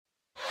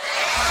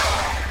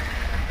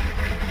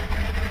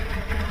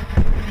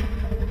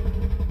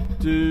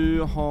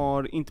Du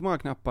har inte många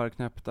knappar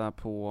knäppta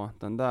på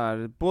den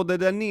där. Både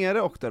där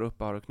nere och där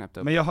uppe har du knäppt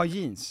upp. Men jag har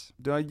jeans.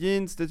 Du har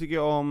jeans, det tycker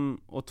jag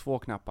om, och 2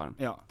 knappar.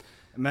 Ja,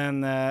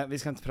 men vi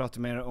ska inte prata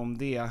mer om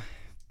det.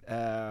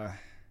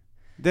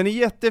 Den är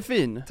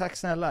jättefin. Tack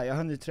snälla, jag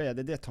har en ny tröja,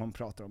 det är det Tom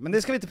pratar om. Men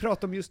det ska vi inte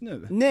prata om just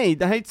nu. Nej,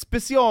 det här är ett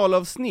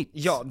specialavsnitt.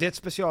 Ja, det är ett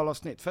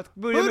specialavsnitt. För att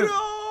börja med...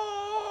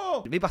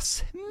 Vi bara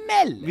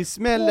smäller! Vi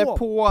smäller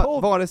på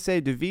vare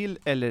sig du vill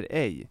eller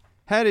ej.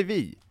 Här är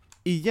vi,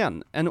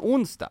 igen, en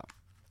onsdag.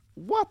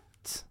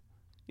 What?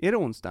 Är det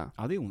onsdag?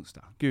 Ja, det är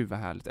onsdag. Gud vad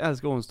härligt, jag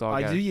älskar onsdagar.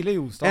 Ja, du gillar ju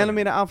onsdagar. En av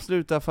mina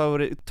absoluta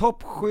favorit.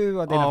 Topp 7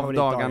 av dina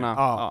favoritdagar dagarna.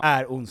 Ja,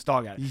 är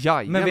onsdagar.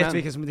 Jajamän. Men vet du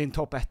vilken som är din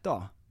topp 1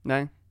 då?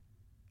 Nej.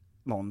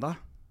 Måndag.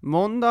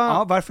 Måndag.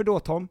 Ja, varför då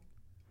Tom?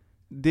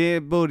 Det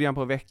är början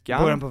på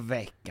veckan. Början på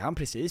veckan,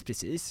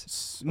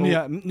 precis.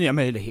 Nya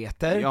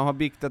möjligheter. Jag har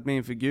biktat mig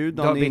inför Gud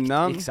dagen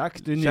innan.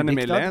 Exakt, du är känner mig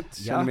nybiktad. lätt,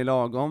 känner mig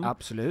lagom.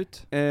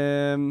 Absolut.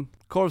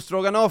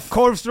 Korvstroganoff.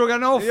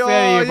 Korvstroganoff Ja,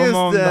 är ju på just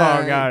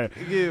måndagar.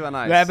 det. Gud vad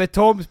nice. Nej, men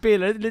Tom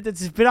spelar ett litet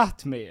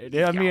spratt med. Det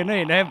jag menar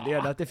är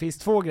nämligen att det finns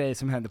 2 grejer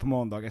som händer på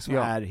måndagar som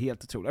är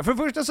helt otroliga. För det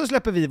första så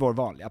släpper vi vår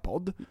vanliga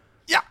podd.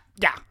 Ja!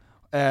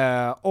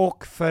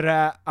 Och för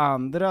det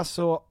andra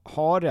så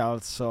har det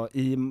alltså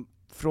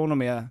från och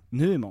med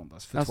nu i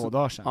måndags, för 2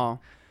 dagar sedan,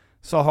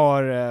 så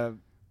har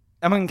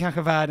men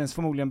kanske världens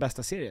förmodligen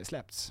bästa serie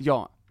släppts.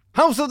 Ja.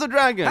 House of the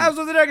Dragon!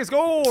 House of the Dragon,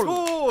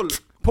 skål!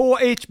 På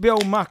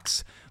HBO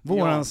Max,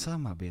 våran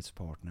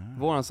samarbetspartner.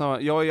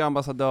 Jag är ju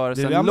ambassadör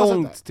sedan ambassadör.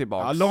 Långt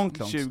tillbaka. Ja, långt.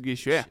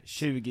 2021.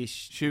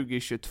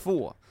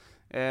 2022.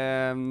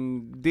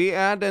 Det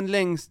är den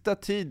längsta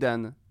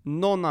tiden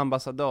någon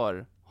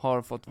ambassadör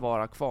har fått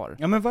vara kvar.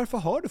 Ja, men varför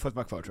har du fått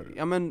vara kvar, tror du?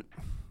 Ja, men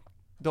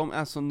de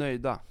är så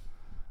nöjda.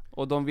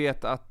 Och de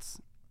vet att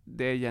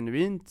det är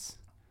genuint.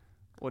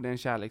 Och det är en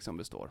kärlek som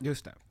består.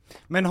 Just det.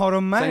 Men har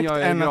de märkt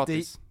än att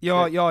det...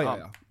 Ja.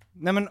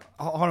 Nej, men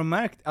har de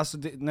märkt, alltså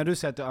när du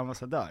säger att du är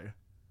ambassadör,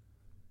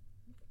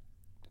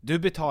 du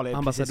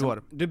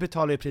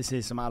betalar ju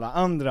precis som alla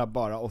andra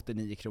bara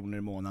 89 kronor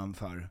i månaden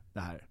för det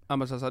här.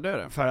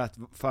 Ambassadören? För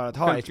att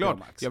ha HBO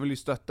Max. Jag vill ju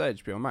stötta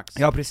HBO Max.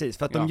 Ja, precis,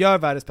 för att de gör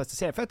världens bästa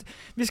serie. För att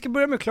vi ska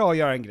börja med att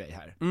klargöra en grej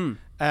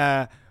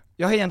här.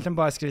 Jag har egentligen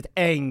bara skrivit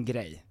en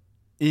grej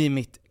i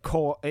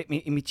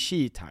mitt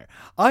sheet här.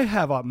 I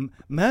have a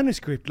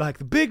manuscript like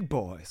the big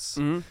boys.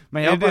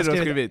 Men jag har bara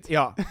skrivit.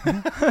 Ja.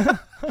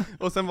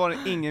 Och sen var det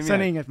inget mer.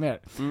 Sen inget mer.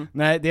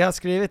 Nej, det jag har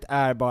skrivit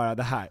är bara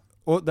det här.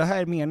 Och det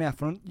här menar jag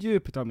från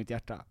djupet av mitt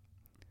hjärta.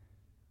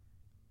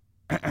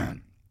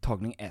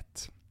 Tagning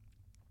 1.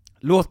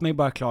 Låt mig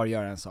bara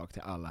klargöra en sak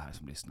till alla här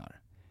som lyssnar.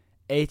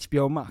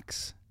 HBO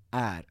Max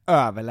är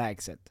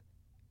överlägset.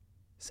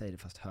 Säg det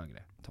fast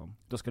högre, Tom.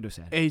 Då ska du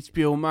säga det.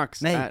 HBO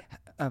Max är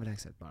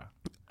överlägset bara.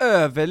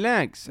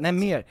 Överlägset? Nej,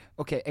 mer.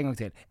 Okej, en gång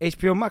till.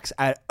 HBO Max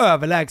är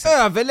överlägset.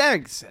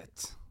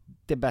 Överlägset?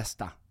 Det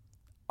bästa.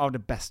 Av det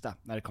bästa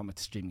när det kommer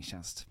till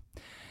streamingtjänst.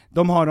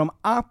 De har de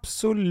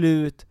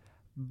absolut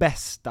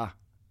bästa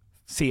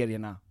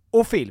serierna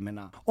och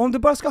filmerna. Om du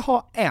bara ska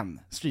ha en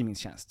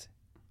streamingtjänst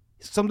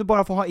som du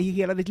bara får ha i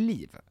hela ditt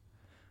liv,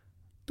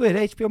 då är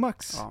det HBO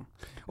Max. Ja.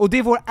 Och det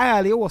är vår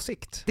ärliga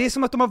åsikt. Det är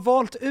som att de har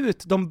valt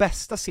ut de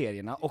bästa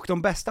serierna och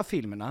de bästa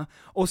filmerna,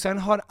 och sen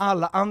har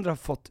alla andra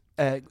fått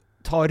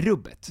ta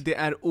rubbet. Det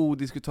är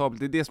odiskutabelt.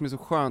 Det är det som är så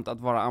skönt att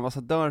vara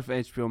ambassadör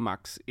för HBO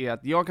Max, är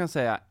att jag kan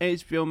säga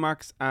HBO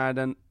Max är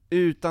den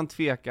utan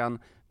tvekan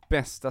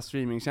bästa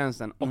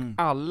streamingtjänsten, och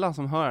alla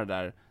som hör det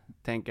där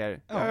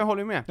tänker, jag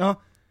håller med.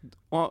 Ja.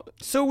 Och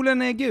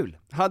solen är gul.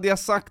 Hade jag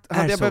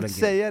behövt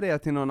säga det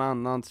till någon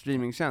annan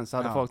streamingtjänst, så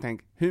hade folk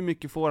tänkt, hur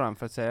mycket får han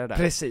för att säga det där?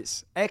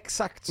 Precis,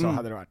 exakt så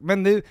hade det varit.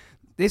 Men nu,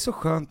 det är så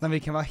skönt när vi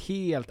kan vara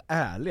helt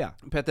ärliga.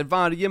 Peter,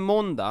 varje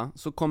måndag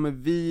så kommer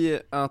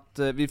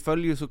vi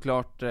följer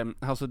såklart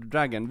House of the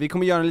Dragon. Vi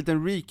kommer göra en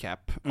liten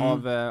recap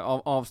av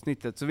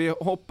avsnittet, så vi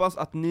hoppas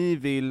att ni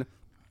vill,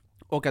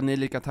 och att ni är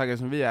lika taggade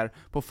som vi är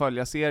på att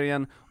följa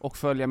serien och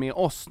följa med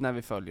oss när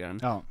vi följer den.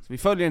 Ja. Så vi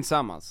följer den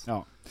tillsammans.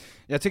 Ja.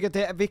 Jag tycker att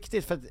det är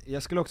viktigt, för att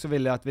jag skulle också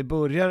vilja att vi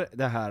börjar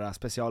det här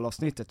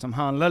specialavsnittet som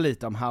handlar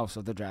lite om House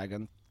of the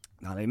Dragon.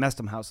 Det handlar ju mest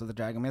om House of the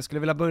Dragon, men jag skulle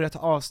vilja börja ta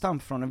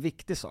avstamp från en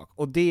viktig sak.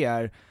 Och det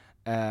är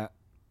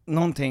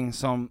någonting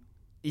som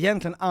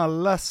egentligen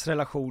allas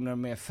relationer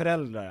med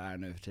föräldrar är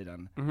nu för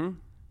tiden.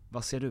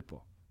 Vad ser du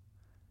på?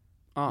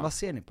 Vad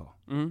ser ni på?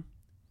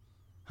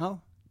 Ja.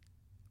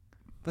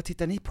 Vad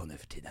tittar ni på nu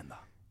för tiden då?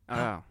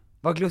 Ja.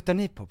 Vad gluttar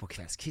ni på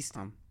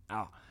kvällskisten?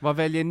 Ja. Vad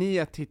väljer ni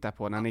att titta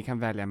på när ni kan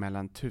välja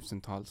mellan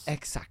tusentals?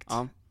 Exakt.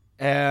 Ja.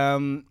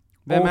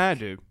 Vem är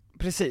du?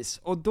 Precis.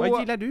 Och då, vad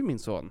gillar du, min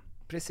son?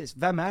 Precis.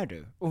 Vem är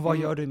du? Och vad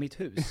gör du i mitt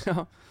hus?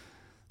 Ja.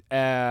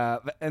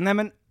 Nej,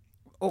 men,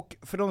 och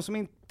för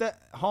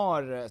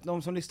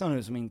de som lyssnar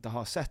nu som inte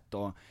har sett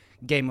då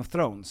Game of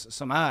Thrones,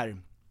 som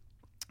är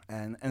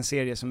en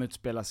serie som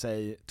utspelar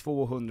sig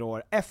 200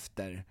 år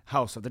efter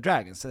House of the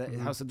Dragon. Så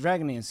House of the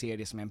Dragon är en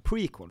serie som är en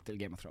prequel till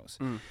Game of Thrones.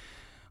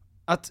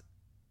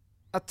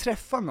 Att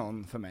träffa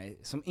någon för mig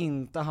som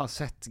inte har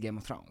sett Game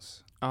of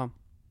Thrones. Ja.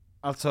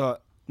 Alltså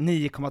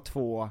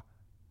 9,2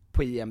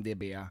 på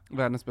IMDb.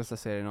 Världens bästa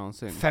serie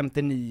någonsin.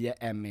 59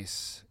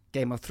 Emmys,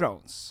 Game of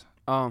Thrones.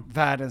 Ja.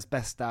 Världens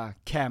bästa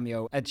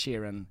cameo, Ed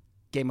Sheeran,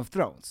 Game of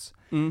Thrones.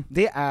 Mm.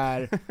 Det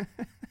är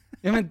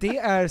ja, men det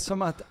är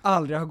som att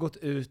aldrig ha gått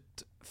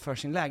ut för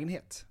sin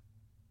lägenhet.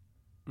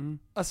 Mm.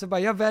 Alltså bara,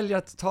 jag väljer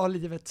att ta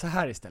livet så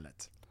här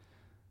istället.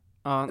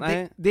 Ja,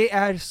 nej. Det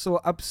är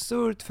så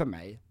absurt för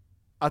mig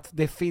att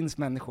det finns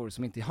människor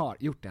som inte har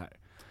gjort det här.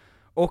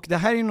 Och det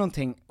här är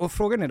någonting, och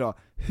frågan är då,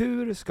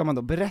 hur ska man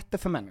då berätta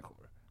för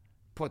människor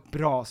på ett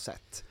bra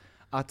sätt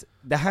att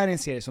det här är en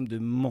serie som du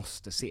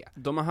måste se?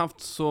 De har haft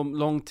så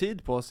lång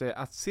tid på sig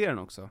att se den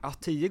också. Ja,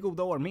 10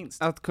 goda år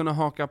minst. Att kunna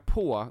haka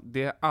på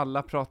det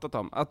alla pratat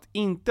om. Att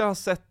inte ha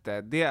sett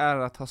det, det är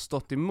att ha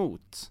stått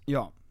emot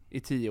Ja. i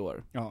 10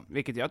 år. Ja.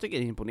 Vilket jag tycker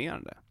är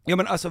imponerande. Ja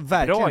men alltså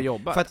verkligen. Bra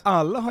jobbat. För att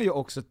alla har ju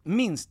också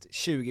minst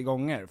 20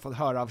 gånger fått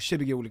höra av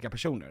 20 olika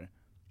personer.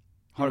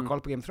 Har du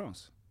koll på Game of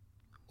Thrones?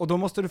 Och då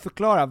måste du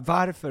förklara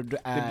varför du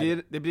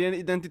är... Det blir en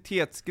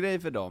identitetsgrej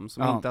för dem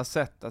som inte har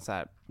sett att så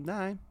här,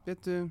 nej,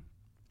 vet du,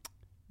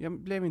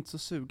 jag blev inte så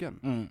sugen.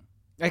 Mm.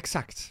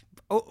 Exakt.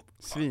 Och,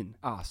 Svin.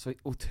 Ja, så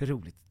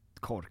otroligt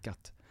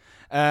korkat.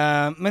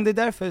 Men det är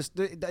därför,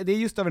 det är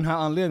just av den här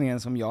anledningen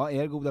som jag,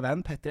 er goda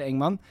vän Petter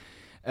Engman,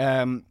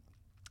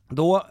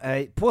 då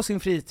på sin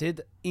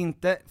fritid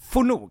inte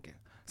får nog.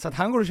 Så att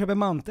han går och köper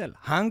mantel,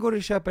 han går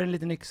och köper en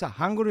liten yxa,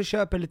 han går och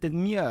köper lite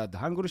mjöd,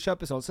 han går och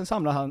köper sånt, sen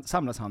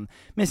samlas han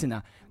med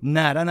sina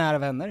nära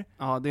vänner.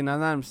 Ja, dina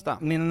närmsta.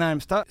 Mina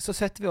närmsta, så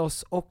sätter vi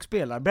oss och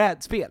spelar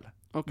brädspel.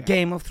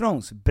 Okay. Game of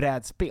Thrones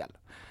brädspel.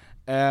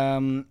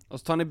 Och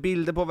så tar ni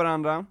bilder på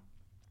varandra.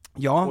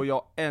 Ja. Och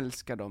jag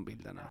älskar de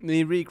bilderna.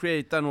 Ni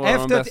recreatar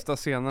några av de bästa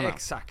scenerna.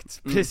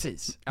 Exakt,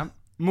 precis. Ja.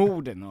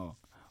 Morden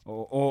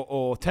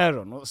och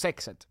terrorn och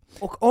sexet.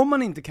 Och om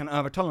man inte kan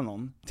övertala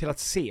någon till att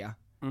se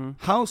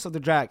House of the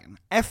Dragon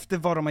efter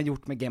vad de har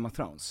gjort med Game of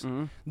Thrones,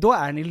 då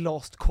är ni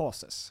lost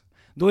causes.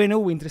 Då är ni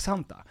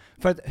ointressanta.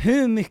 För att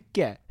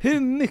hur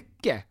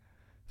mycket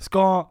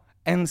ska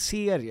en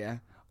serie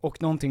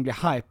och någonting bli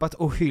hypat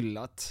och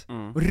hyllat,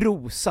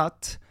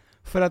 rosat,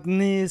 för att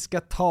ni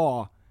ska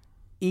ta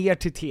er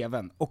till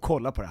tvn och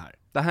kolla på det här?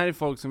 Det här är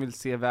folk som vill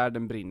se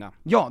världen brinna.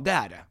 Ja, det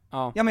är det.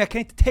 Ja, men jag kan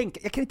inte tänka,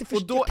 jag kan inte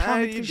förstå. Och då är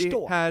ju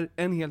det här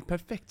en helt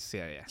perfekt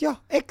serie. Ja,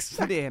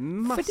 exakt. För det är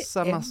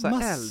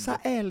massa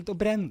eld och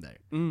bränder.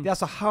 Det är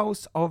alltså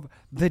House of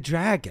the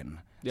Dragon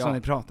som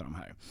vi pratar om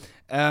här.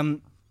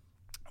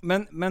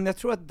 Men jag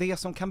tror att det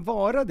som kan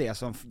vara det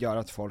som gör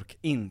att folk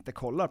inte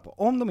kollar på,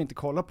 om de inte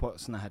kollar på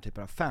såna här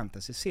typer av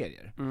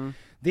fantasy-serier,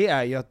 det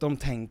är ju att de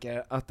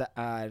tänker att det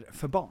är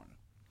för barn.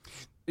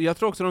 Jag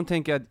tror också de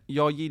tänker att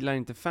jag gillar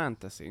inte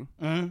fantasy,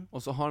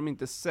 och så har de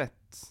inte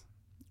sett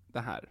det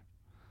här.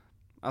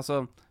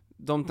 Alltså,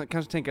 de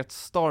kanske tänker att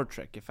Star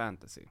Trek är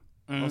fantasy.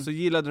 Och så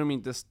gillade de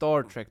inte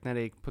Star Trek när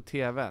det gick på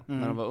tv,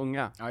 när de var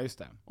unga. Ja, just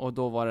det. Och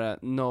då var det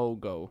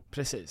no-go.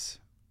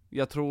 Precis.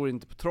 Jag tror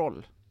inte på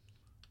troll.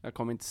 Jag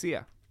kommer inte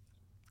se.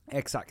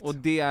 Exakt. Och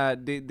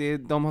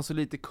de har så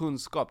lite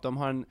kunskap. De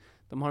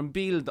har en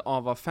bild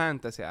av vad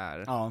fantasy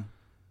är. Ja.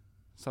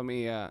 Som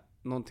är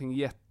någonting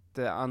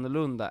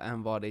jätteannorlunda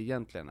än vad det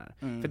egentligen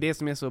är. För det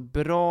som är så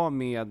bra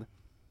med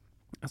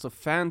alltså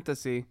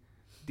fantasy,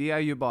 det är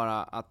ju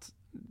bara att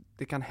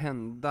det kan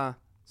hända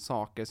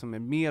saker som är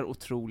mer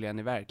otroliga än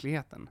i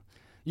verkligheten.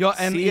 Ja,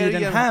 än i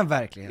den här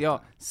verkligheten.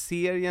 Ja,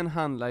 serien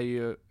handlar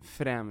ju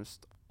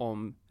främst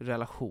om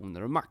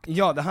relationer och makt.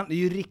 Ja, det är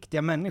ju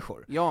riktiga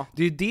människor. Ja.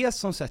 Det är ju det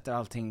som sätter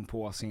allting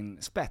på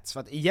sin spets. För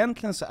att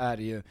egentligen så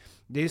är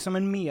det är ju som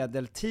en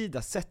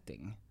medeltida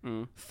setting.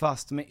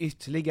 Fast med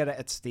ytterligare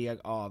ett steg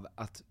av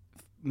att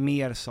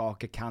mer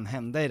saker kan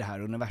hända i det här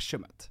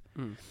universumet.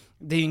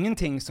 Det är ju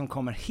ingenting som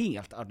kommer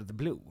helt out of the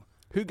blue.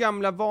 Hur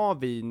gamla var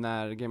vi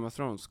när Game of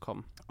Thrones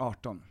kom?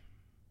 18.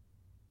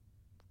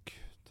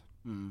 Gud.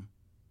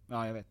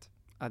 Ja, jag vet.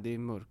 Ja, det är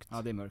mörkt.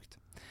 Ja, det är mörkt.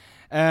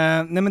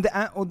 Nej men det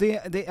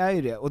är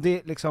ju det. Och det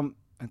är liksom,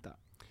 vänta.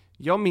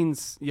 Jag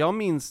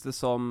minns det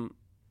som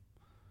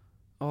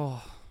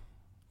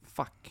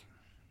fuck.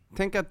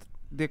 Tänk att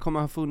det kommer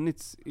ha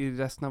funnits i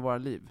resten av våra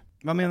liv.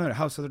 Vad menar du?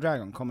 House of the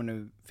Dragon kommer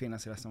nu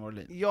finnas i resten av våra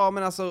liv? Ja,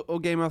 men alltså,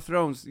 och Game of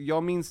Thrones,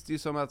 jag minns det ju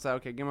som att så här,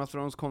 okej, Game of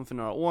Thrones kom för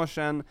några år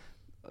sedan.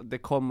 Det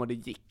kom och det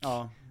gick.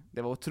 Ja.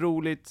 Det var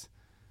otroligt.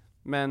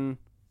 Men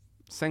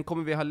sen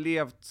kommer vi ha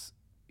levt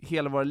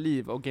hela våra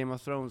liv och Game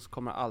of Thrones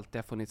kommer alltid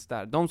ha funnits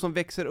där. De som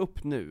växer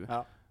upp nu,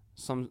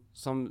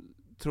 som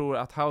tror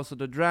att House of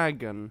the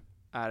Dragon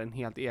är en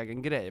helt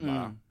egen grej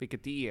bara,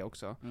 vilket det är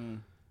också.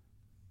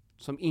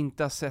 Som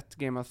inte har sett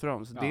Game of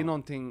Thrones. Det är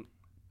någonting,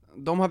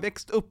 de har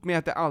växt upp med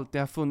att det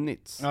alltid har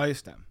funnits. Ja,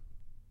 just det.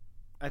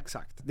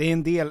 Exakt. Det är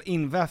en del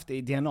invävt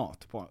i DNA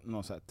på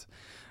något sätt.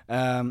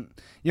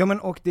 Ja, men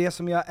och det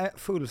som jag är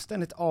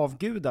fullständigt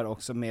avgudar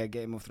också med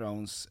Game of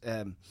Thrones,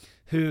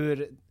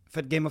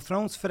 för Game of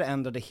Thrones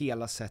förändrade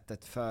hela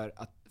sättet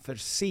för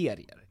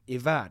serier i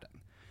världen.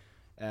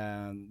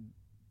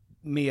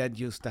 Med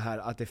just det här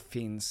att det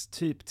finns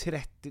typ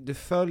 30, du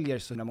följer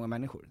så många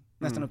människor.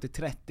 Nästan upp till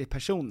 30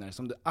 personer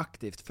som du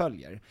aktivt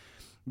följer.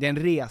 Det är en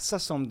resa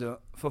som du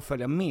får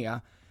följa med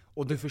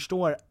och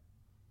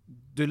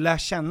du lär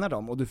känna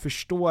dem och du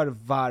förstår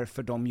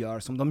varför de gör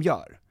som de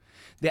gör.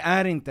 Det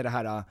är inte det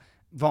här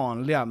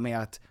vanliga med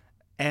att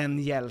en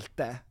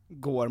hjälte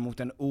går mot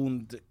en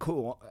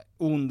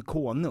ond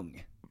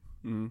konung.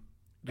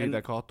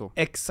 Riddar Kato.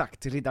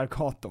 Exakt, Riddar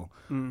Kato.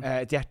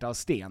 Ett hjärta av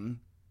sten.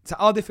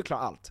 Så, det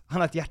förklarar allt.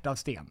 Han har ett hjärta av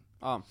sten.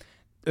 Ja.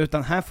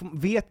 Utan här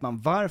vet man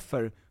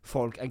varför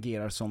folk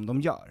agerar som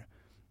de gör.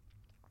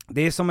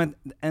 Det är som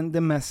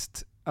det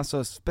mest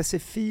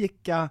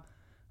specifika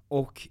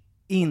och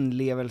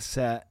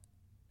inlevelse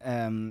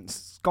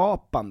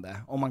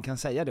skapande, om man kan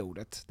säga det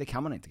ordet. Det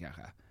kan man inte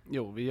kanske.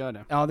 Jo, vi gör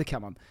det. Ja, det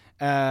kan man.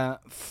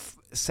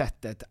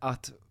 Sättet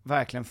att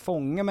verkligen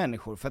fånga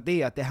människor, för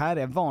det är att det här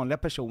är vanliga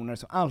personer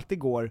som alltid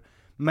går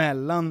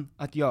mellan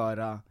att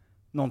göra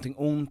någonting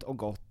ont och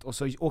gott, och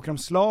så åker de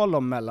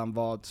slalom mellan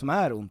vad som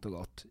är ont och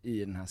gott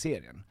i den här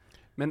serien.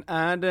 Men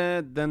är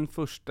det den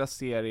första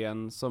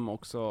serien som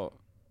också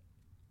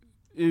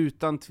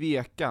utan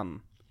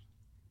tvekan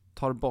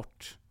tar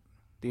bort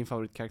din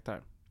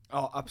favoritkaraktär?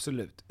 Ja,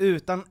 absolut.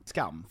 Utan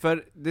skam.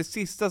 För det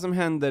sista som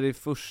händer i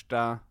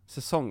första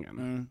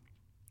säsongen,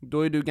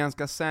 då är du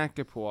ganska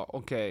säker på,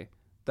 okej,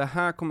 det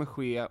här kommer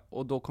ske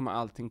och då kommer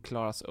allting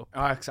klaras upp.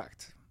 Ja,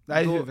 exakt. Det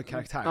här är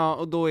huvudkaraktären. Ja,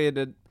 och då är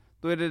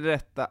det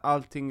rätta,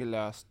 allting är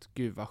löst,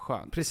 gud vad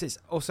skönt. Precis,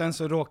 och sen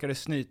så råkar det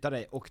snyta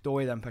dig och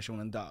då är den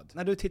personen död.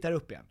 När du tittar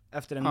upp igen,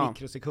 efter en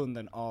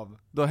mikrosekunden av...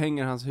 Då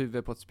hänger hans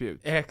huvud på ett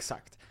spjut.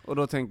 Exakt. Och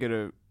då tänker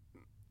du,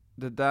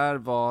 det där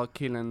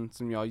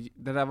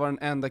var den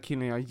enda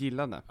killen jag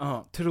gillade.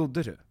 Ja,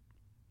 trodde du.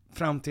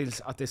 Fram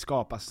tills att det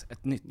skapas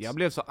ett nytt. Jag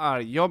blev så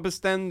arg, jag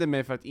bestämde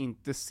mig för att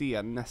inte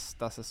se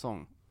nästa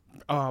säsong.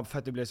 Ja, för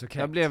att du blev så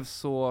kränkt. Jag blev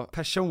så...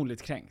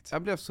 personligt kränkt.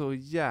 Jag blev så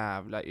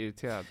jävla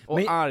irriterad. Och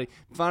arg.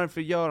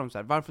 Varför gör de så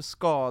här? Varför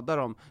skadar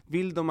de?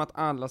 Vill de att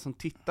alla som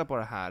tittar på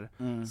det här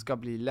ska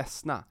bli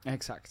ledsna?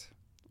 Exakt.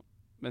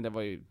 Men det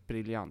var ju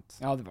briljant.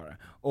 Ja, det var det.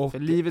 Och för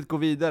livet går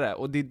vidare,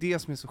 och det är det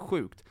som är så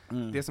sjukt.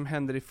 Det som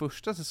händer i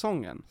första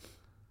säsongen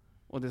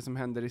och det som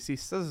händer i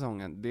sista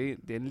säsongen, det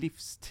är en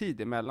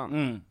livstid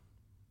emellan.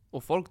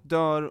 Och folk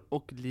dör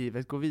och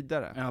livet går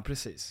vidare. Ja,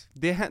 precis.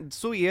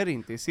 Så är det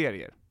inte i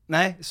serier.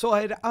 Nej, så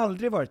har det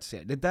aldrig varit i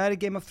serier. Det där är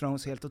Game of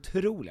Thrones helt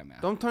otroliga med.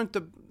 De tar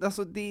inte,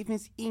 det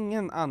finns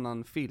ingen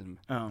annan film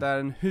där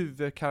en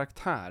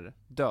huvudkaraktär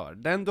dör.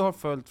 Den du har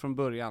följt från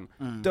början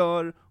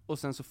dör, och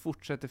sen så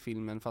fortsätter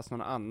filmen fast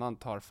någon annan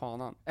tar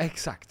fanan.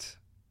 Exakt.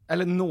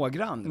 Eller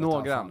några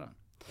andra.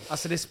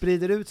 Alltså det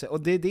sprider ut sig,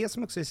 och det är det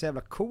som också är så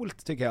jävla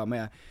coolt tycker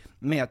jag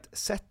med att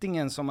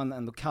settingen som man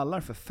ändå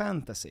kallar för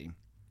fantasy.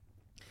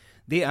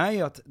 Det är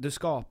ju att du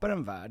skapar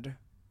en värld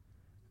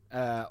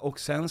och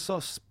sen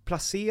så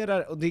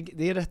placerar, och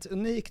det är rätt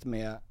unikt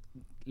med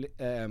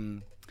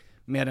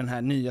den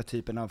här nya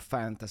typen av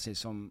fantasy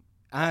som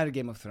är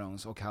Game of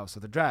Thrones och House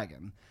of the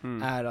Dragon,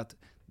 är att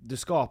du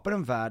skapar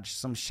en värld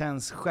som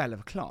känns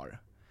självklar.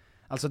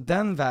 Alltså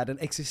den världen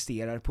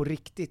existerar på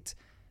riktigt,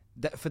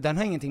 för den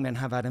har ingenting med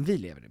den här världen vi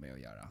lever med att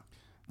göra.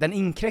 Den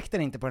inkräktar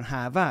inte på den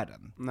här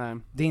världen. Nej.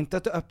 Det är inte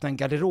att du öppnar en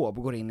garderob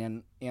och går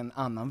in i en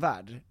annan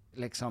värld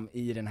liksom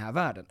i den här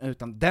världen,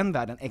 utan den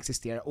världen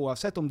existerar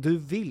oavsett om du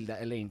vill det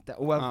eller inte,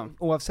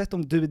 oavsett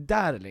om du är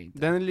där eller inte.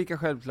 Den är lika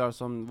självklar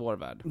som vår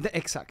värld.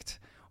 Exakt.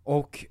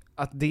 Och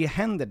att det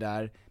händer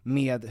där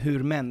med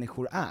hur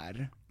människor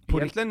är.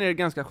 Egentligen är det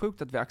ganska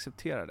sjukt att vi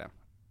accepterar det.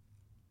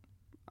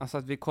 Alltså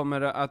att vi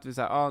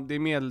säger, det är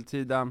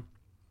medeltida,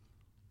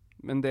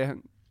 men det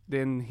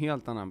är en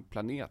helt annan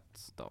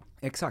planet då.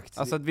 Exakt.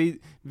 Alltså att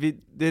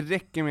det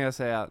räcker med att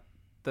säga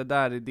det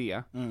där är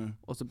det,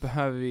 och så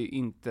behöver vi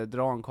inte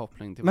dra en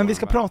koppling till. Men vi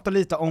ska prata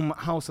lite om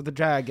House of the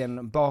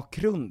Dragon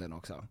bakgrunden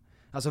också.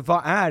 Alltså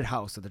vad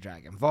är House of the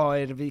Dragon? Vad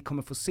är det vi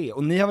kommer få se?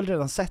 Och ni har väl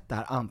redan sett det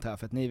här antar jag,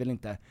 för att ni vill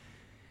inte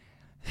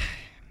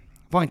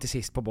var inte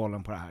sist på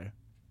bollen på det här.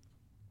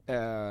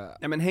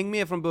 Ja, men häng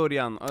med från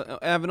början.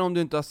 Även om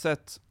du inte har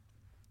sett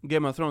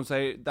Game of Thrones, så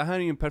är det här är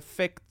ju ett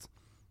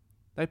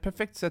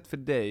perfekt sätt för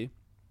dig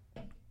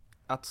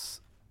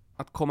att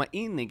komma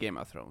in i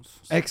Game of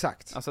Thrones.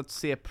 Exakt. Alltså att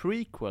se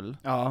prequel.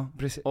 Ja,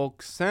 precis.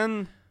 Och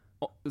sen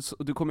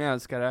du kommer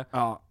älska det.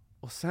 Ja.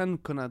 Och sen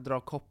kunna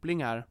dra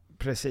kopplingar.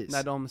 Precis.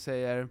 När de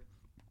säger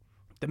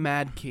The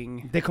Mad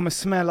King. Det kommer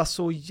smälla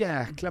så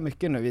jäkla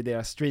mycket nu i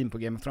deras stream på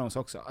Game of Thrones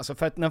också. Alltså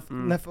för att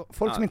när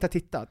folk som inte har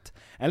tittat,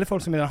 eller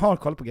folk som redan har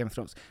kollat på Game of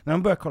Thrones, när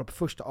de börjar kolla på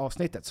första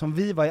avsnittet, som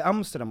vi var i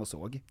Amsterdam och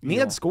såg,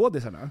 med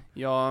skådisarna.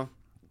 Ja.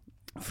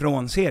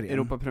 Från serien.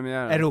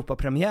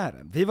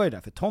 Europapremiären. Vi var ju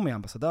där för Tom är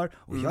ambassadör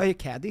och jag är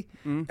caddy.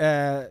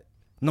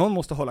 Någon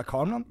måste hålla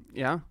kameran.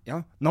 Ja.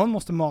 Någon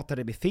måste mata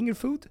dig med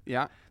fingerfood.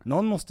 Ja.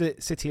 Någon måste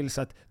se till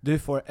så att du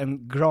får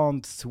en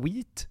grand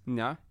suite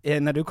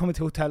när du kommer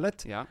till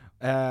hotellet. Ja.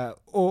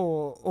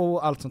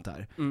 Och allt sånt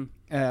där.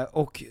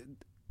 Och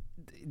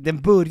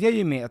den börjar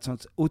ju med ett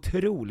sånt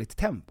otroligt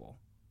tempo.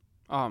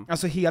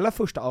 Alltså hela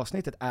första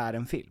avsnittet är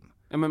en film.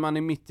 Ja, men man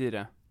är mitt i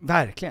det.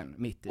 Verkligen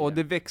mitt i det. Och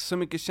det väcks så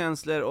mycket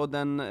känslor, och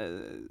den,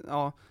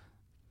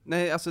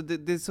 nej alltså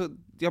det är så,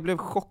 jag blev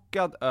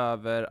chockad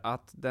över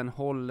att den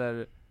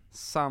håller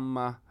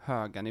samma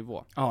höga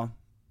nivå. Ja.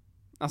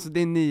 Alltså det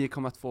är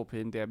 9,2 på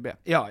IMDb.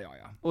 Ja.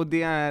 Och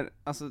det är,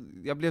 alltså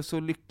jag blev så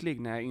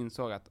lycklig när jag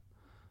insåg att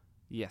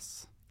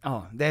yes,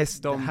 Ja, de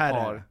det här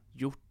har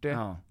gjort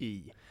det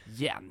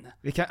igen.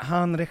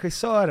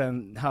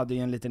 Regissören hade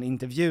ju en liten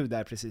intervju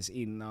där precis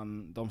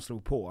innan de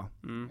slog på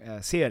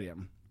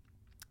serien.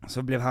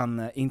 Så blev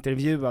han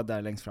intervjuad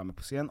där längst framme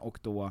på scen, och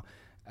då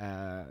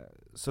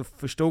så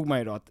förstod man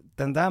ju då att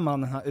den där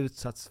mannen har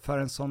utsatts för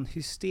en sån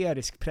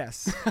hysterisk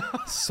press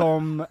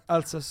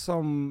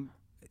som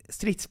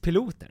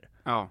stridspiloter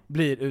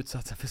blir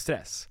utsatta för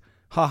stress.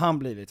 Har han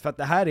blivit, för att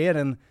det här är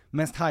den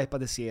mest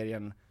hypade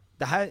serien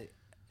det här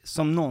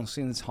som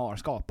någonsin har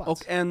skapats.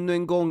 Och ännu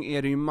en gång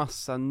är det ju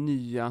massa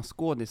nya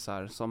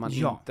skådisar som man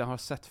inte har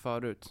sett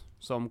förut,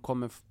 som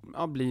kommer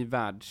bli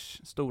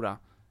världsstora.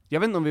 Jag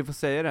vet inte om vi får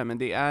säga det, men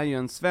det är ju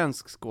en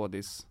svensk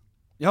skådis.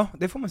 Ja,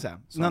 det får man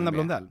säga. Nanna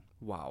Blondell.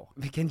 Wow.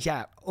 Vilken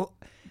alltså,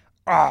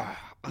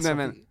 nej,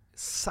 men,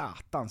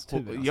 satans tur.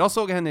 Alltså. Jag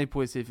såg henne i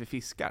Poesi för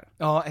fiskar.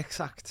 Ja,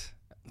 exakt.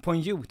 På en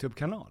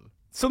YouTube-kanal.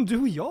 Som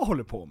du och jag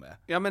håller på med.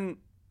 Ja, men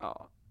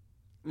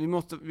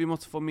vi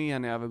måste få med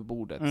henne över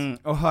bordet.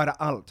 Och höra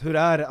allt. Hur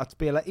är det att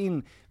spela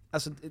in?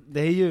 Alltså, det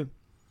är ju...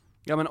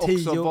 Ja, men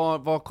också,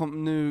 vad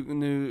kom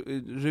nu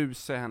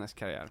rusar hennes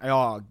karriär.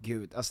 Ja,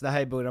 gud. Alltså det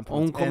här är början på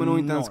hon kommer nog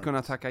inte ens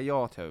kunna tacka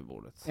ja till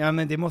överbordet. Ja,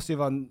 men det måste ju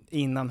vara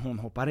innan hon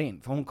hoppar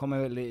in. För hon kommer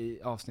väl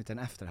i avsnitten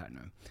efter här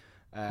nu.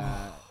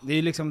 Det är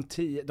ju liksom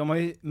de har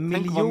ju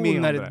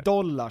miljoner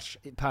dollars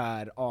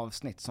per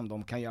avsnitt som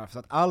de kan göra. Så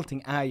att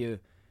allting är ju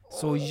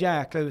så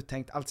jäkla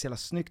uttänkt. Allt så jävla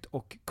snyggt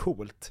och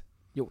coolt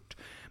gjort.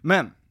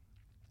 Men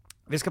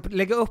vi ska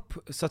lägga upp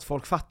så att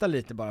folk fattar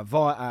lite bara,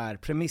 vad är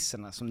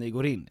premisserna som ni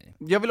går in i?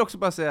 Jag vill också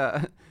bara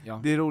säga,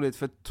 det är roligt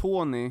för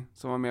Tony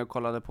som var med och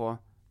kollade på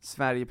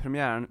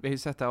Sverige-premiären, vi har ju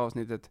sett det här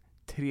avsnittet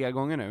 3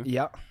 gånger nu.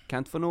 Ja. Kan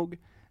inte få nog.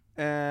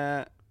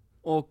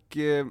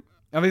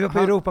 Ja, vi var på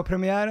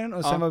Europa-premiären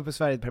och sen var vi på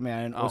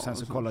Sverige-premiären och sen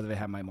så kollade vi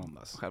hemma i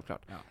måndags.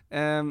 Självklart.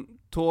 Ja.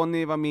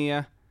 Tony var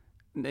med,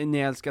 ni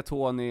älskar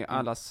Tony,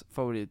 allas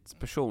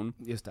favoritperson.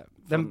 Just det.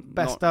 Den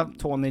bästa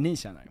Tony ni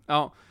känner.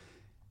 Ja.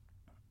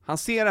 Han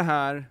ser det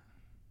här,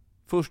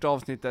 första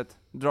avsnittet,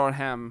 drar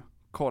hem,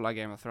 kollar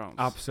Game of Thrones.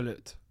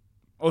 Absolut.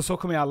 Och så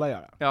kommer ju alla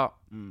göra. Ja.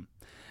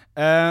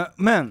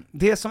 Men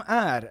det som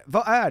är,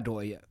 vad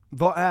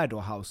är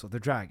då House of the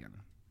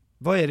Dragon?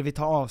 Vad är det vi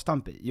tar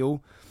avstamp i?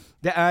 Jo,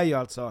 det är ju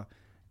alltså,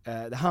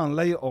 det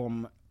handlar ju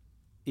om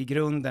i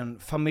grunden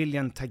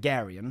familjen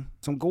Targaryen,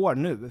 som går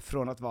nu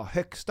från att vara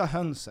högsta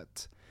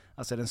hönset,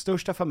 alltså den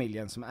största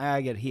familjen som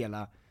äger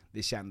hela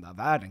det kända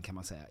världen kan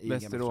man säga. I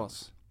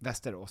Västerås,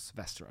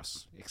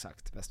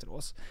 exakt,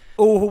 Västerås.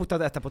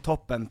 Ohotad etta på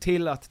toppen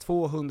till att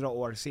 200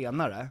 år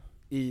senare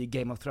i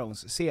Game of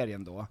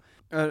Thrones-serien då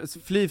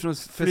fly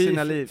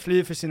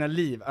för sina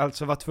liv,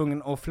 alltså var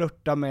tvungen att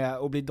flirta med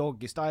och bli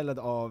doggy-stylad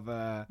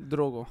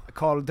av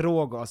Khal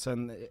Drogo, alltså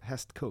en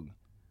hästkung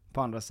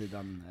på andra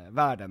sidan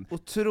världen.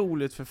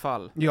 Otroligt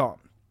förfall. Ja.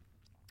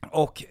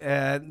 Och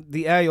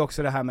det är ju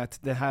också det här med att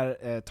det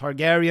här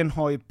Targaryen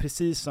har ju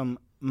precis som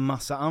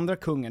massa andra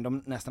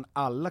kungar, nästan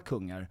alla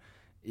kungar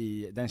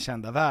i den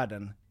kända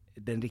världen,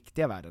 den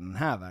riktiga världen, den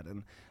här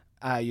världen,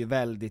 är ju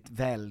väldigt,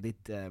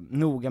 väldigt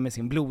noga med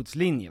sin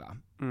blodslinje, va?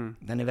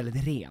 Den är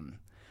väldigt ren.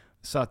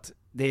 Så att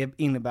det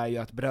innebär ju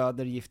att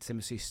bröder gifter sig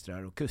med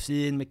systrar, och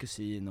kusin med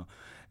kusin, och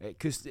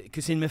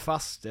kusin med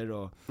faster,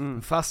 och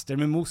faster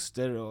med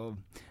moster, och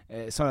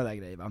sådana där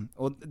grejer, va?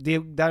 Och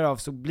därav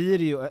så blir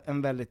det ju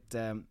en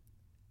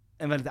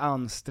väldigt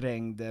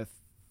ansträngd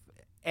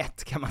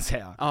kan man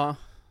säga. Ja.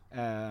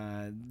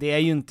 Det är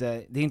ju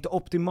inte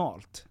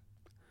optimalt.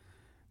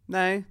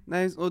 Nej,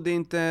 och det är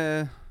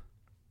inte...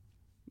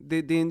 Det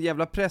är en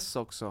jävla press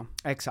också.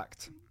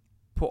 Exakt.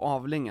 På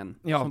avlingen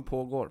som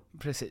pågår.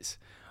 Precis.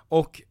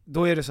 Och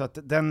då är det så att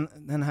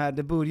den här,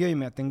 det börjar ju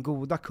med att den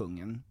goda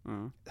kungen,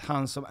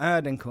 han som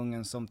är den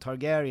kungen som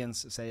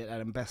Targaryens säger är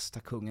den bästa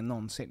kungen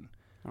någonsin.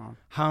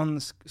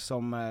 Han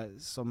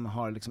som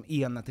har liksom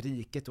enat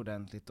riket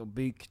ordentligt och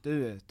byggt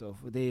ut, och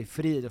det är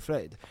frid och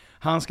fröjd.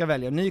 Han ska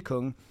välja en ny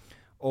kung,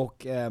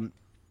 och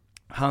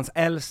hans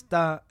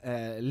äldsta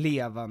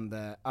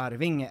levande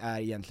arvinge är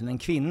egentligen en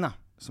kvinna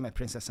som är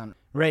prinsessan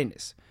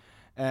Rhaenys.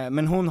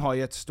 Men hon har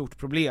ju ett stort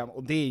problem,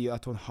 och det är ju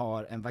att hon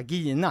har en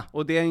vagina.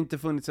 Och det har inte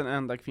funnits en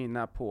enda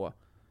kvinna på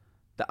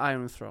The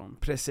Iron Throne.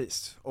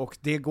 Precis, och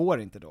det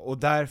går inte då. Och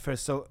därför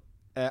så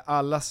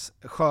allas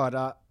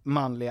sköra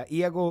manliga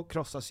ego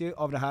krossas ju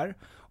av det här,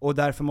 och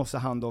därför måste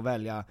han då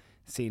välja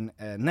sin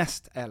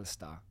näst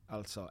äldsta,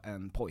 alltså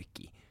en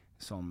pojke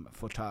som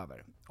får ta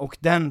över. Och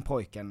den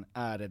pojken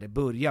är det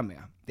börjar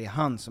med. Det är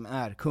han som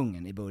är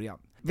kungen i början.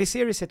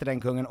 Viserys heter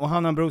den kungen, och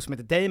han har en bror som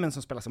heter Daemon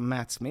som spelas som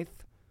Matt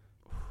Smith,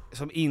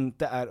 som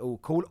inte är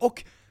ocool.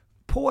 Och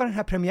på den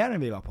här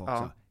premiären vi var på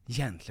också,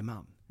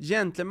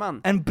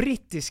 gentleman. En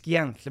brittisk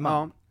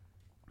gentleman. Ja.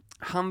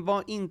 Han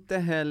var inte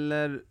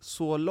heller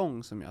så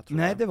lång som jag tror.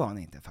 Nej, det var han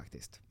inte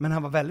faktiskt. Men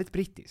han var väldigt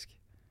brittisk.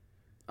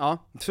 Ja.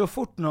 Så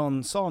fort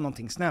någon sa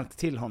någonting snällt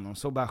till honom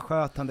så bara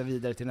sköt han det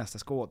vidare till nästa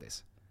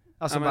skådis.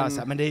 Alltså Ja, bara men- så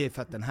här, men det är ju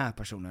för att den här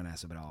personen är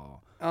så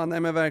bra. Ja, nej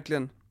men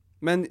verkligen.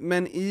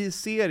 Men i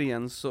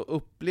serien så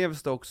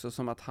upplevs det också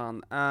som att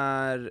han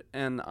är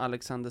en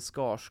Alexander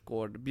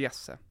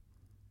Skarsgård-bjässe.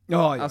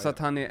 Ja, Alltså att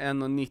han är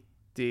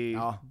 1,90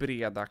 Ja.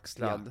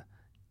 bredaxlad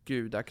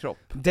gudakropp.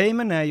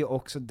 Damon är ju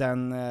också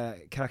den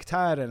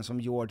karaktären som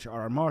George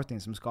R.R.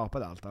 Martin, som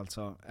skapade allt,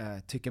 alltså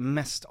tycker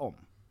mest om.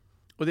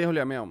 Och det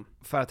håller jag med om.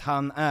 För att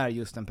han är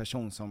just en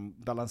person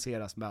som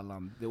balanseras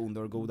mellan det onda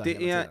och det goda hela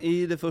Det är, tiden.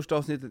 i det första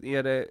avsnittet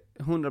är det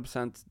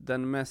 100%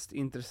 den mest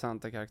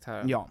intressanta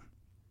karaktären. Ja.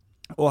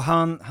 Och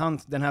han,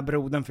 den här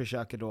brodern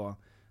försöker då,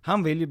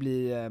 han vill ju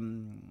bli,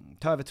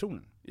 ta över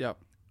tronen. Ja.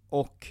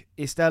 Och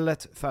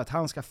istället för att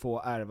han ska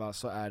få ärva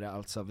så är det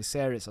alltså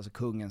Viserys, alltså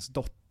kungens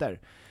dotter,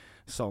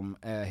 som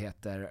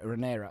heter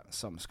Rhaenyra,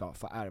 som ska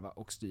få ärva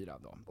och styra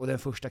då. Och den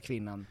första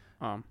kvinnan.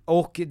 Ja.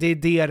 Och det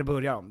är det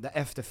börjar om, det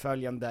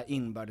efterföljande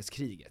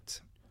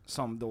inbördeskriget,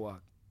 som då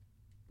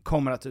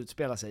kommer att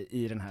utspela sig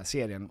i den här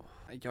serien.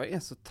 Jag är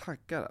så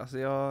taggad, alltså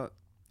jag...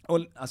 Och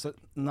alltså,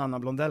 Nanna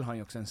Blondell har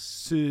ju också en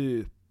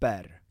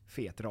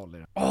superfet roll i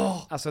den.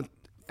 Alltså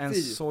en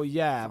fy så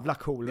jävla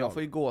cool Jag roll.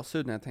 får ju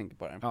gåshud när jag tänker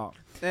på det. Ja.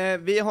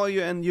 Vi har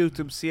ju en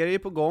YouTube-serie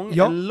på gång,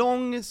 Ja. en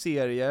lång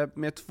serie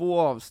med 2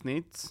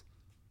 avsnitt.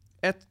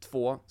 1,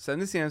 2,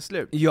 sen är serien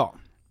slut. Ja.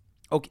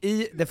 Och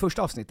i det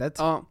första avsnittet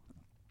Ja,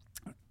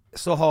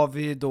 så har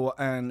vi då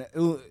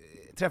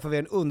träffar vi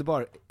en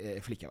underbar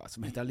flicka, va,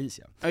 som heter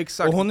Alicia.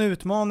 exakt. Och hon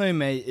utmanar ju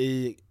mig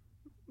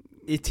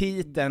i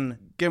titeln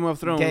Game of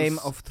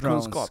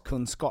Thrones kunskap.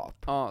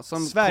 kunskap. Ja, som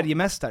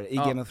Sverigemästare i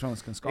Ja. Game of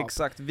Thrones kunskap.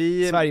 Exakt,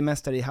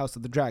 Sverigemästare i House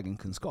of the Dragon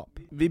kunskap.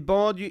 vi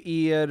bad ju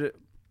er,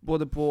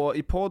 både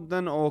i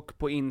podden och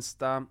på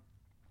Insta,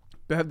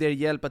 behövde er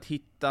hjälp att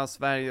hitta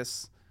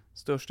Sveriges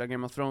största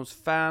Game of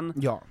Thrones-fan.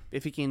 Ja.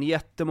 Vi fick in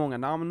jättemånga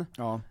namn.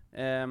 Ja.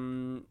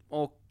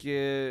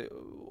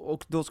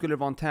 Och då skulle det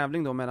vara en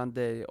tävling då mellan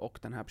dig och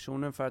den här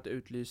personen för att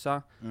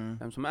utlysa Mm.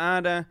 vem som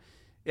är det.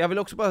 Jag vill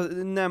också bara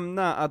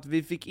nämna att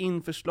vi fick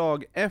in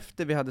förslag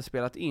efter vi hade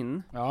spelat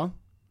in, Ja.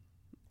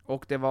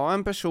 och det var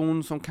en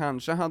person som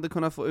kanske hade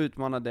kunnat få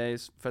utmana dig,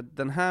 för att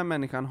den här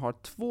människan har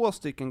 2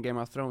 stycken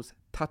Game of Thrones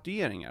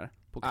tatueringar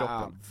på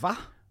kroppen. Va?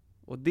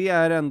 Och det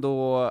är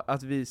ändå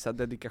att visa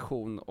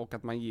dedikation och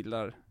att man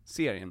gillar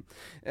serien.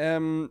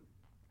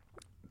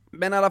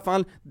 Men i alla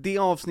fall, det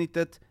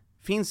avsnittet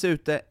finns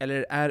ute,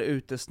 eller är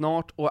ute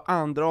snart, och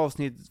andra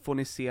avsnitt får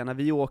ni se när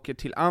vi åker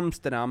till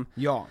Amsterdam.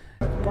 Ja.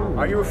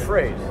 Are you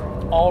afraid?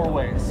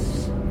 Always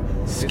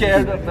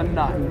scared of the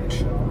night.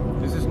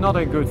 This is not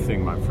a good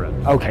thing, my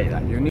friend. Okej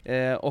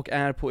then. Och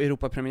är på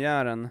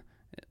Europapremiären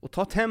och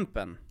tar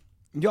tempen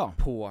Ja.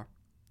 på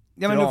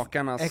Ja, men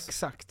drakarnas...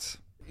 Exakt.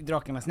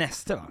 Drakarnas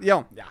näste, va?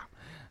 Ja,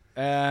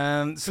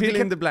 Så fill vi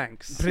in kan... the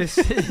blanks.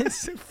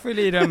 Precis, fyll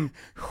i dem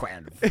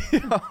själv.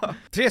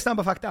 3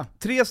 snabba fakta.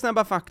 3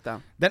 snabba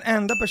fakta. Den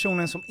enda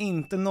personen som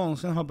inte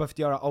någonsin har behövt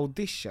göra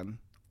audition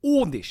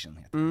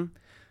heter det.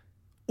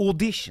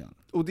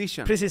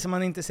 Audition. Precis som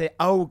man inte säger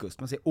August,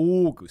 man säger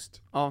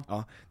August. Ja,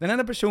 Ja. Den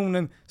enda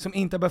personen som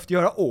inte har behövt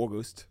göra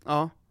August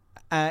ja.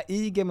 är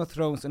i Game of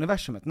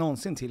Thrones-universumet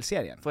någonsin till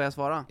serien. Får jag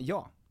svara?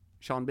 Ja.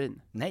 Sean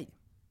Bean. Nej.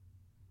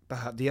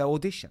 Behövde jag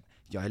audition?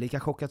 Jag är lika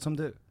chockad som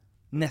du.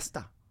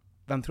 Nästa.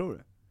 Vem tror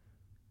du?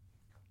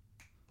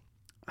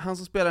 Han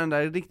som spelar den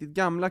där riktigt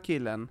gamla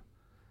killen.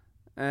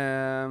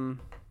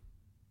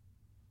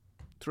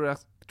 Tror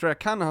jag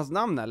kan hans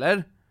namn,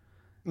 eller?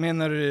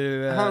 Menar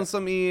du... Han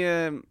som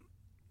är...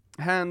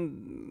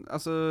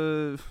 alltså...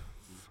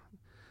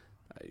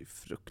 Det är ju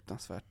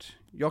fruktansvärt.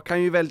 Jag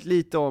kan ju väldigt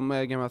lite om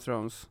Game of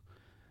Thrones.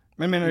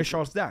 Men menar du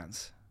Charles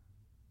Dance?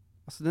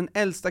 Alltså den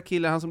äldsta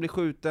killen, han som blir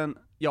skjuten.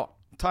 Ja,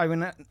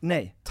 Tywin?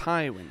 Nej.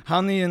 Tywin.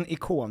 Han är ju en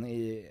ikon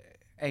i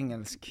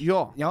engelsk...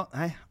 Ja, Ja,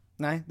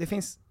 nej, det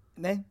finns...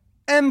 Nej.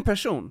 en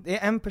person. Det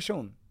är en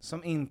person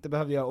som inte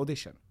behövde göra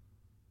audition.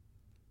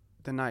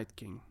 The Night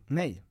King.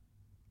 Nej.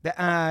 Det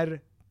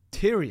är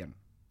Tyrion.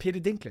 Peter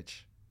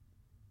Dinklage.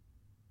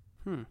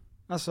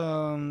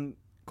 Alltså,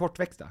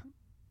 kortväxta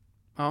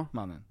Ja,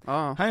 mannen.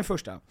 ja. Han är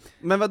första.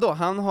 Men vadå,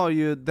 han har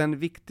ju den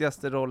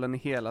viktigaste rollen i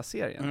hela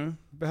serien.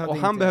 Och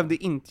han behövde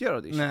inte göra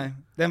audition. Nej,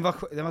 den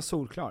var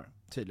solklar,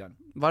 tydligen.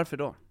 Varför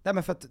då? Nej,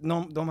 men för att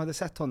de hade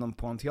sett honom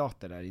på en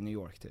teater där i New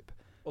York typ.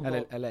 Och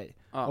Eller LA.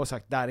 Ja. Och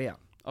sagt, där är han.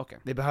 Okej.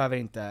 Vi behöver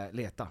inte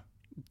leta.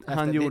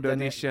 Han gjorde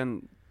den är-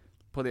 audition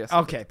på det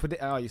sättet. Okej,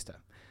 ja just det.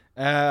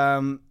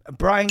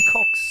 Brian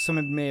Cox, som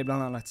är med i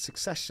bland annat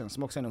Succession,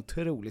 som också är en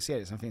otrolig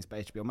serie som finns på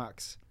HBO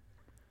Max.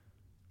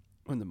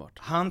 Underbart.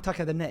 Han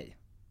tackade nej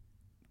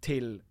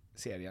till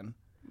serien.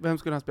 Vem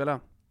skulle han spela?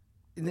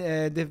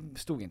 Det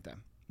stod inte,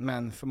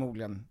 men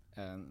förmodligen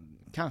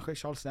kanske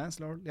Charles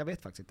Dance, jag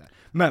vet faktiskt inte.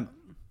 Men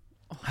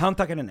han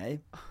tackade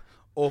nej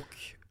och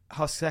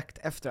har sagt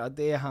efter att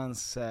det är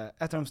hans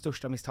ett av de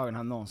största misstagen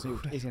han någonsin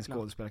gjort i sin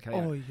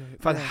skådespelarkarriär.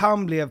 För att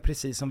han blev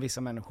precis som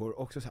vissa människor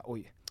också såhär,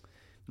 oj,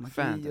 magi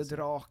Fantasy. och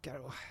drakar,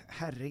 och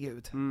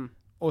herregud. Mm.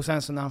 Och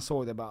sen så när han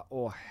såg det bara,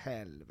 åh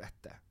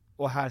helvete.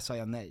 Och här sa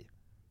jag nej.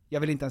 Jag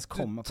vill inte ens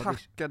komma på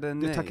audition. Tackade Du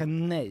nej. tackar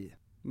nej.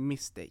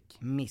 Mistake.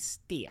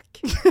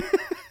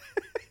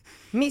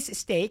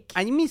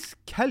 Mistake. I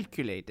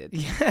miscalculated.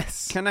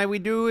 Yes. Can we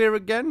do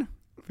it again?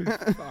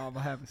 Fan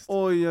vad hemskt.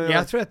 Oj.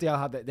 Jag tror att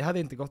det hade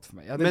inte gått för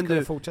mig. Jag hade inte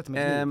kunnat fortsätta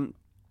med liv.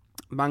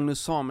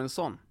 Magnus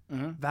Samuelsson,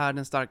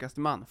 världens starkaste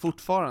man,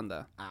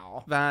 fortfarande.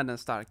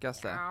 Världens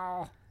starkaste.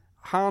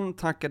 Han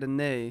tackade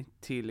nej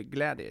till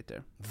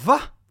Gladiator.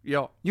 Va?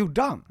 Ja.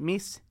 Gjorde han?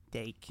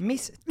 Mistake.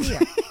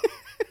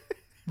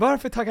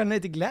 Varför tackade han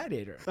nej till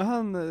Gladiator?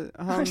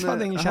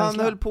 Han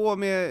höll på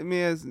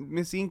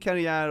med sin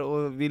karriär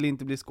och ville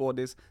inte bli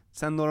skådis.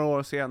 Sen några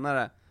år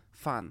senare,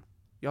 fan,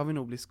 jag vill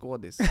nog bli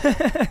skådis.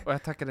 Och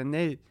jag tackade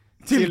nej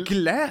till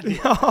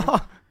Gladiator.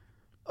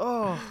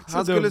 Ja.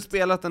 Han skulle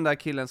spelat den där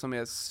killen som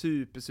är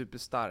super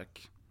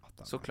stark.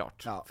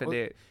 Såklart. Ja,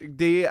 för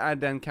det är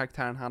den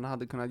karaktären han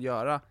hade kunnat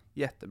göra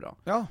jättebra.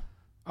 Ja,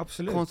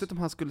 absolut. Konstigt om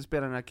han skulle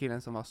spela den här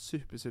killen som var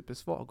super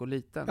svag och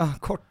liten. Ja,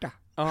 korta.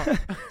 Ja.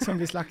 Som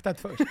vi slaktat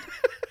först.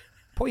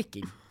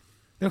 Pojking.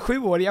 Den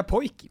 7-åriga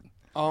pojking.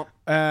 Ja.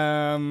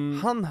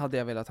 Han hade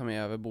jag velat ha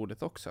med över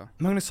bordet också.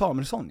 Magnus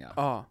Samuelsson, ja.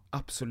 Ja.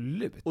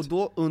 Absolut. Och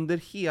då under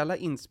hela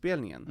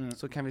inspelningen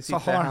så kan vi sitta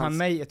så har han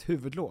mig ett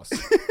huvudlås.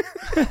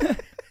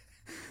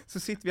 Så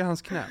sitter vi i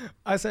hans knä.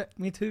 Alltså,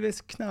 mitt huvud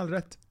är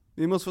knallrött.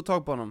 Vi måste få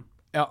tag på honom.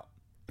 Ja.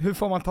 Hur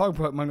får man tag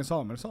på Magnus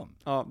Samuelsson?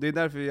 Ja, det är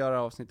därför vi gör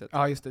avsnittet.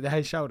 Ja, just det. Det här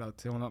är shoutout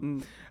till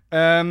honom.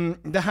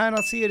 Det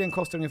här serien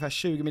kostar ungefär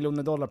 $20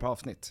 miljoner per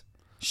avsnitt.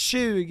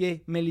 $20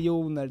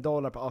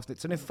 miljoner per avsnitt.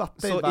 Så ni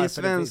fattar ju varför. Så i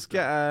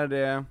svenska är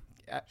det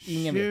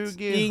ingen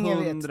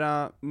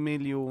 20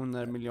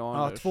 miljoner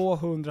miljarder. Ja,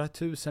 200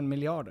 000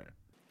 miljarder.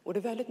 Och det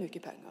är väldigt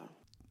mycket pengar.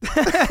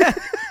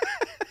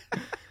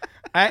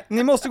 Nej,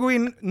 ni måste gå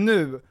in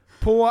nu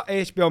på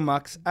HBO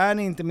Max. Är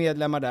ni inte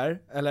medlemmar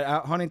där, eller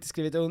har ni inte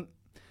skrivit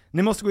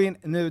ni måste gå in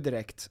nu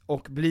direkt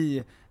och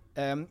bli,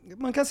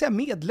 man kan säga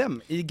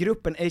medlem i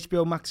gruppen,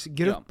 HBO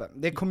Max-gruppen. Ja.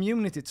 Det är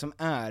communityt som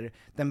är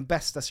den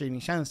bästa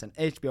streamingtjänsten,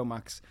 HBO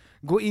Max.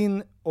 Gå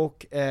in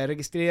och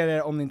registrera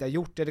er om ni inte har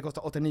gjort det. Det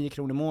kostar 89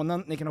 kronor i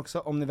månaden. Ni kan också,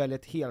 om ni väljer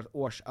ett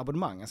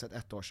helårsabonnemang, alltså ett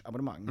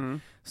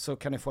ettårsabonnemang, så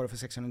kan ni få det för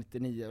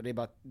 699, och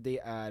det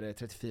är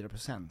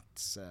 34%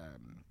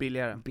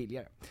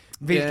 billigare.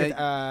 Vilket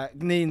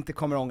ni inte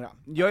kommer att ångra.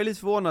 Jag är lite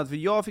förvånad, för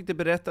jag fick det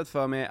berättat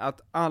för mig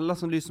att alla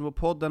som lyssnar på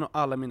podden och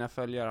alla mina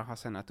följare har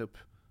signat upp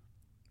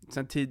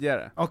sen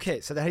tidigare.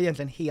 Okej, så det här är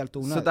egentligen helt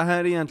onödigt. Så det här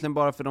är egentligen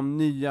bara för de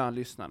nya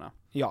lyssnarna.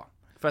 Ja.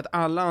 För att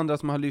alla andra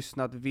som har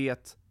lyssnat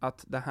vet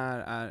att det här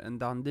är en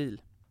done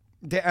deal.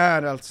 Det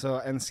är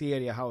alltså en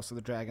serie, House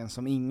of the Dragon,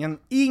 som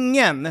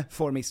ingen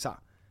får missa.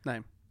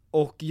 Nej.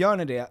 Och gör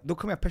ni det, då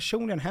kommer jag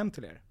personligen hem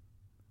till er.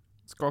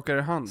 Skakar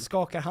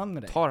hand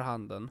med dig. Tar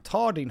handen.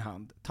 Tar din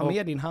hand. Ta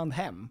med din hand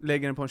hem.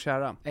 Lägger den på en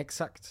kärra.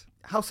 Exakt.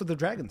 House of the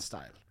Dragon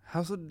style.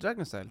 House of the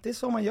Dragon style. Det är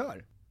så man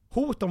gör.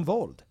 Hot om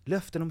våld,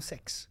 löften om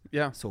sex.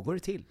 Ja. Så går det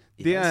till.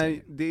 Det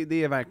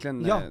är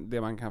verkligen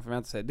det man kan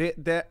förvänta sig.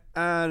 Det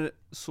är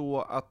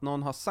så att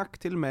någon har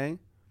sagt till mig,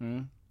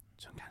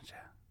 som kanske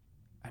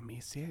är med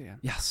i serien.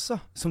 Jaså,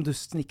 som du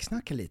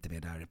snicksnackar lite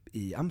med där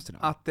i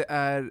Amsterdam. Att det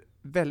är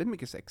väldigt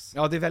mycket sex.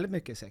 Ja, det är väldigt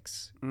mycket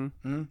sex.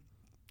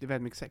 Det är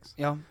väldigt mycket sex.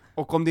 Ja.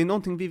 Och om det är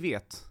någonting vi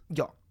vet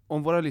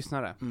om våra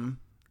lyssnare,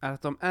 är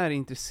att de är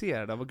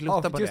intresserade av att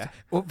glutta på det.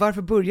 Och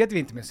varför började vi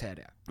inte med att säga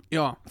det?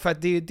 Ja. För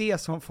att det är ju det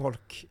som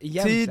folk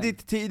egentligen...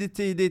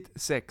 Tidigt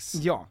sex.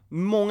 Ja.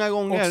 Många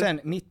gånger. Och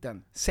sen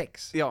mitten,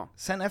 sex. Ja.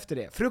 Sen efter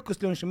det,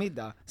 frukost, lunch och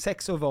middag,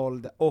 sex och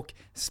våld och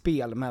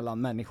spel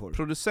mellan människor.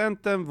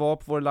 Producenten var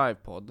på vår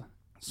livepodd,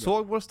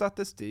 såg vår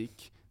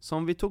statistik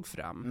som vi tog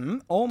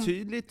fram.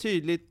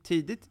 Tydligt,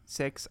 tidigt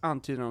sex,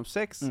 antydan om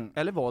sex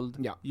eller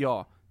våld.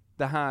 Ja,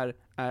 det här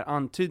är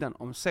antydan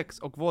om sex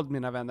och våld,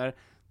 mina vänner.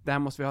 Det här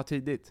måste vi ha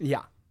tidigt.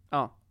 Ja.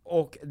 Ja.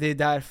 Och det är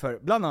därför,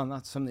 bland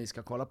annat, som ni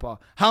ska kolla på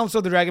House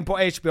of the Dragon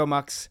på HBO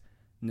Max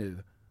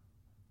nu.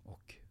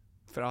 Och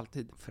för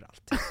alltid.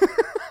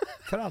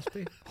 För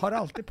alltid. Har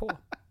alltid på.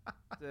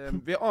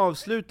 Vi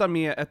avslutar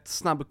med ett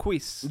snabb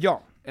quiz.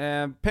 Ja.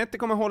 Petter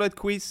kommer hålla ett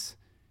quiz.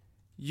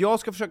 Jag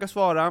ska försöka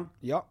svara.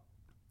 Ja.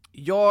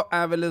 Jag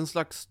är väl en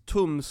slags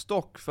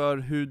tumstock för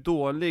hur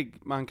dålig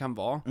man kan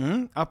vara.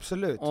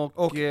 Absolut.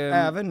 Och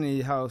även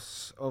i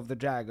House of the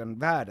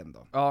Dragon-världen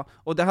då. Ja,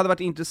 och det hade varit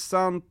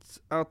intressant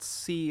att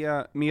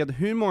se med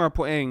hur många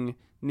poäng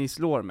ni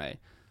slår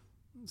mig.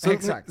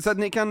 Så att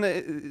ni kan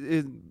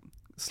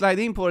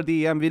slide in på vår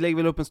DM, vi lägger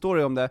väl upp en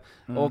story om det,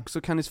 och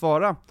så kan ni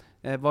svara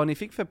vad ni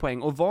fick för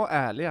poäng, och var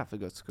ärliga för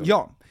Guds skull.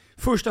 Ja,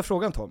 första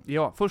frågan Tom.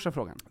 Ja, första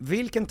frågan.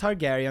 Vilken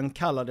Targaryen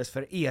kallades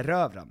för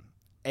erövran?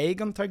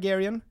 Aegon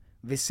Targaryen,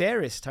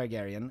 Viserys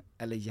Targaryen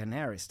eller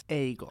Daenerys?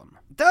 Aegon.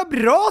 Det är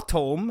bra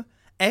Tom!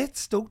 Ett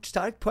stort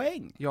starkt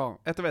poäng. Ja,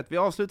 1-1, vi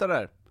avslutar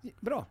där.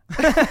 Bra.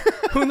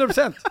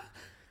 100%.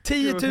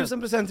 10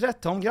 000%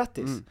 rätt Tom,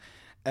 grattis.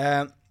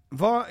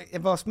 Vad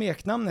var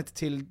smeknamnet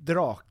till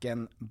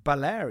draken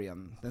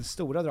Balerion, den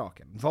stora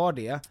draken? Var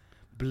det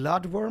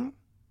Bloodworm,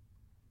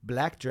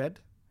 Black Dread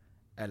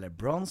eller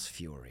Bronze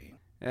Fury?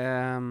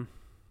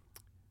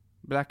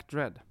 Black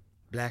Dread.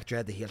 Black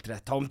Dread är helt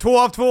rätt Tom, 2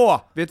 av 2!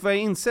 Vet du vad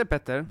jag inser,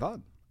 Petter?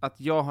 Vad? att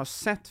jag har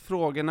sett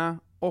frågorna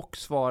och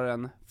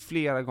svaren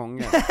flera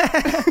gånger.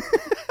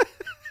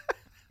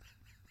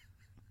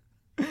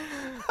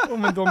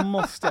 Men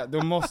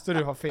då måste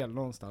du ha fel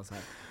någonstans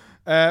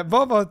här.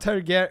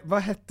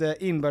 Vad hette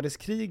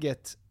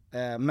inbördeskriget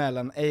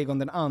mellan Aegon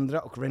den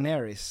andra och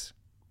Rhaenyra?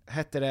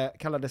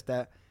 Kallades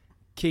det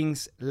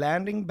King's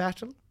Landing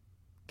Battle?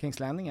 King's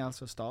Landing är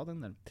alltså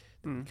staden där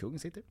kungen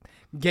sitter.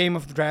 Game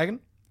of the Dragon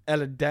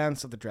eller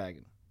Dance of the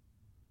Dragon?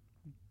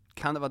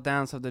 Kan det vara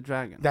Dance of the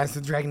Dragon? Dance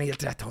of the Dragon är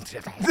helt rätt.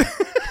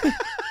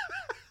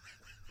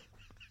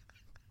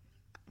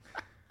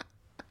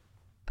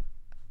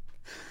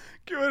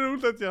 Gud vad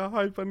roligt att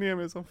jag hypar ner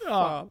mig som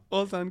fan.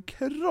 Och sen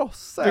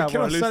krossar Du jag våra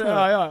krossar,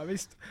 lyssnare. ja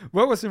visst.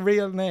 What was the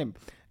real name?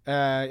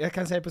 Jag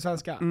kan säga det på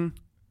svenska.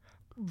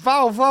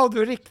 Vad var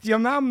det riktiga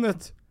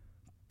namnet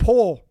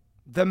på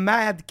The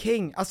Mad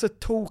King, alltså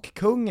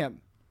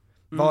Tokkungen?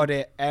 Var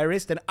det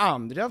Aerys den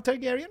andra av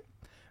Targaryen?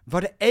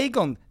 Var det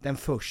Aegon den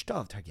första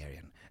av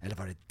Targaryen? Eller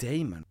var det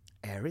Daemon?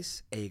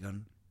 Aerys,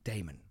 Aegon,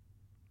 Daemon.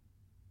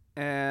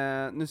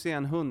 Nu ser jag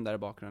en hund där i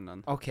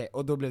bakgrunden. Okej,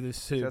 och då blev du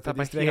Så jag tappar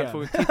helt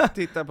superdistraherad.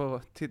 Titta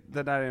på,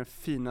 det där är den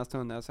finaste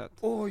hunden jag har sett.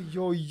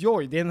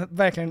 Oj, det är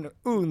verkligen en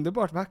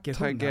underbart vacker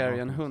hund.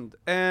 Targaryen-hund.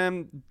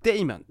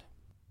 Daemon.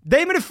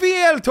 Daemon är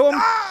fel,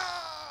 Tom!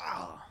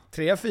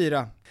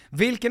 3-4.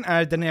 Vilken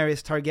är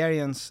Daenerys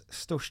Targaryens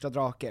största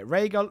drake?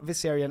 Rhaegal,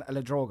 Viserion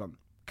eller Drogon?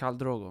 Khal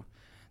Drogo.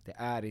 Det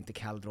är inte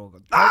Khal Drogo.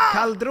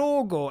 Khal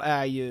Drogo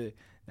är ju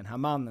den här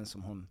mannen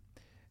som hon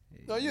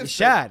är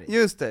kär i.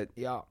 Just det,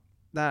 Ja.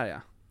 där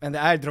ja. Men det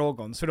är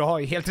Drogon, så du har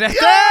ju helt rätt. 4-5,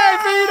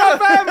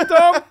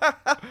 Tom!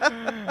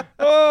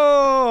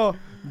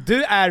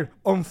 Du är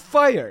on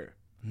fire,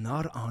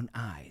 not on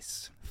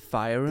ice.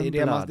 Fire and Det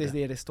blood.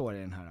 är det står i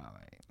den här.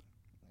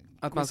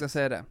 Att man ska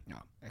säga det.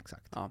 Ja,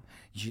 exakt. Ja.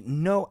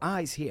 No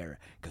eyes here,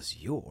 'cause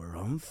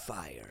you're on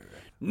fire.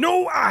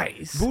 No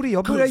eyes! Borde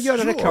jag börja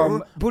göra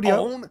reklam? Borde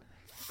jag? On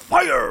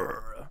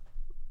fire!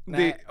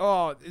 Nej,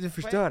 du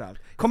förstör allt.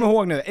 Kom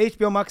ihåg nu,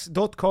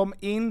 hbomax.com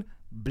in,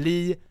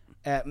 bli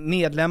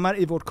medlemmar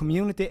i vårt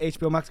community,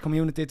 HBO Max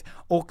communityt,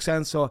 och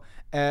sen så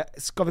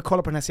ska vi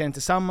kolla på den här serien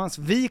tillsammans.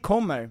 Vi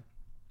kommer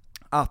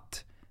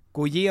att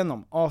gå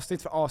igenom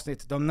avsnitt för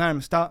avsnitt de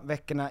närmsta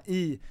veckorna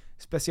i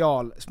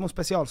små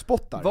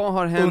specialspottar. Vad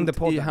har under hänt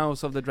podden. i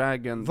House of the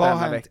Dragon Vad har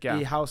denna hänt vecka?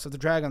 i House of the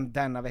Dragon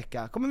denna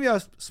vecka? Kommer vi göra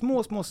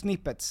små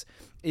snippets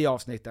i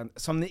avsnitten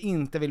som ni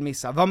inte vill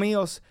missa. Var med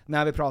oss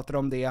när vi pratar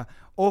om det,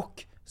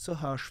 och så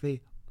hörs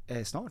vi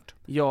snart.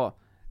 Ja,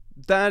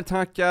 där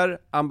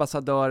tackar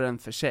ambassadören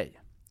för sig.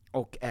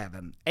 Och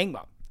även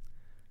Engman.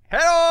 Hej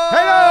då!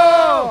 Hej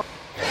då!